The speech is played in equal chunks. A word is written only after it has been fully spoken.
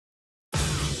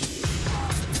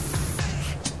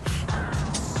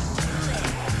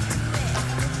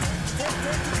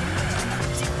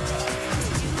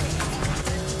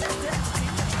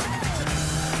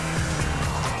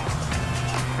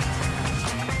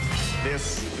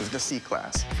This is the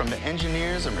C-Class from the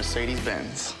engineers of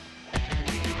Mercedes-Benz.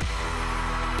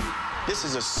 This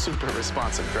is a super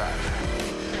responsive drive.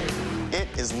 It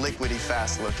is liquidy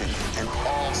fast looking and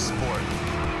all sport.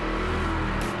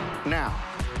 Now,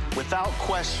 without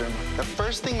question, the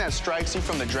first thing that strikes you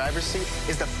from the driver's seat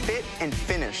is the fit and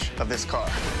finish of this car.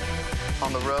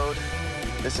 On the road,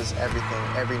 this is everything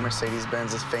every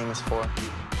Mercedes-Benz is famous for.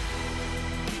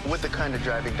 With the kind of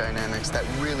driving dynamics that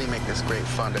really make this great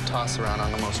fun to toss around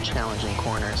on the most challenging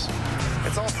corners.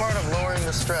 It's all part of lowering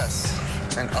the stress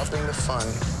and upping the fun.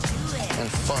 And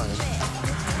fun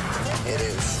it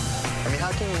is. I mean,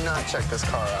 how can you not check this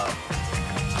car out?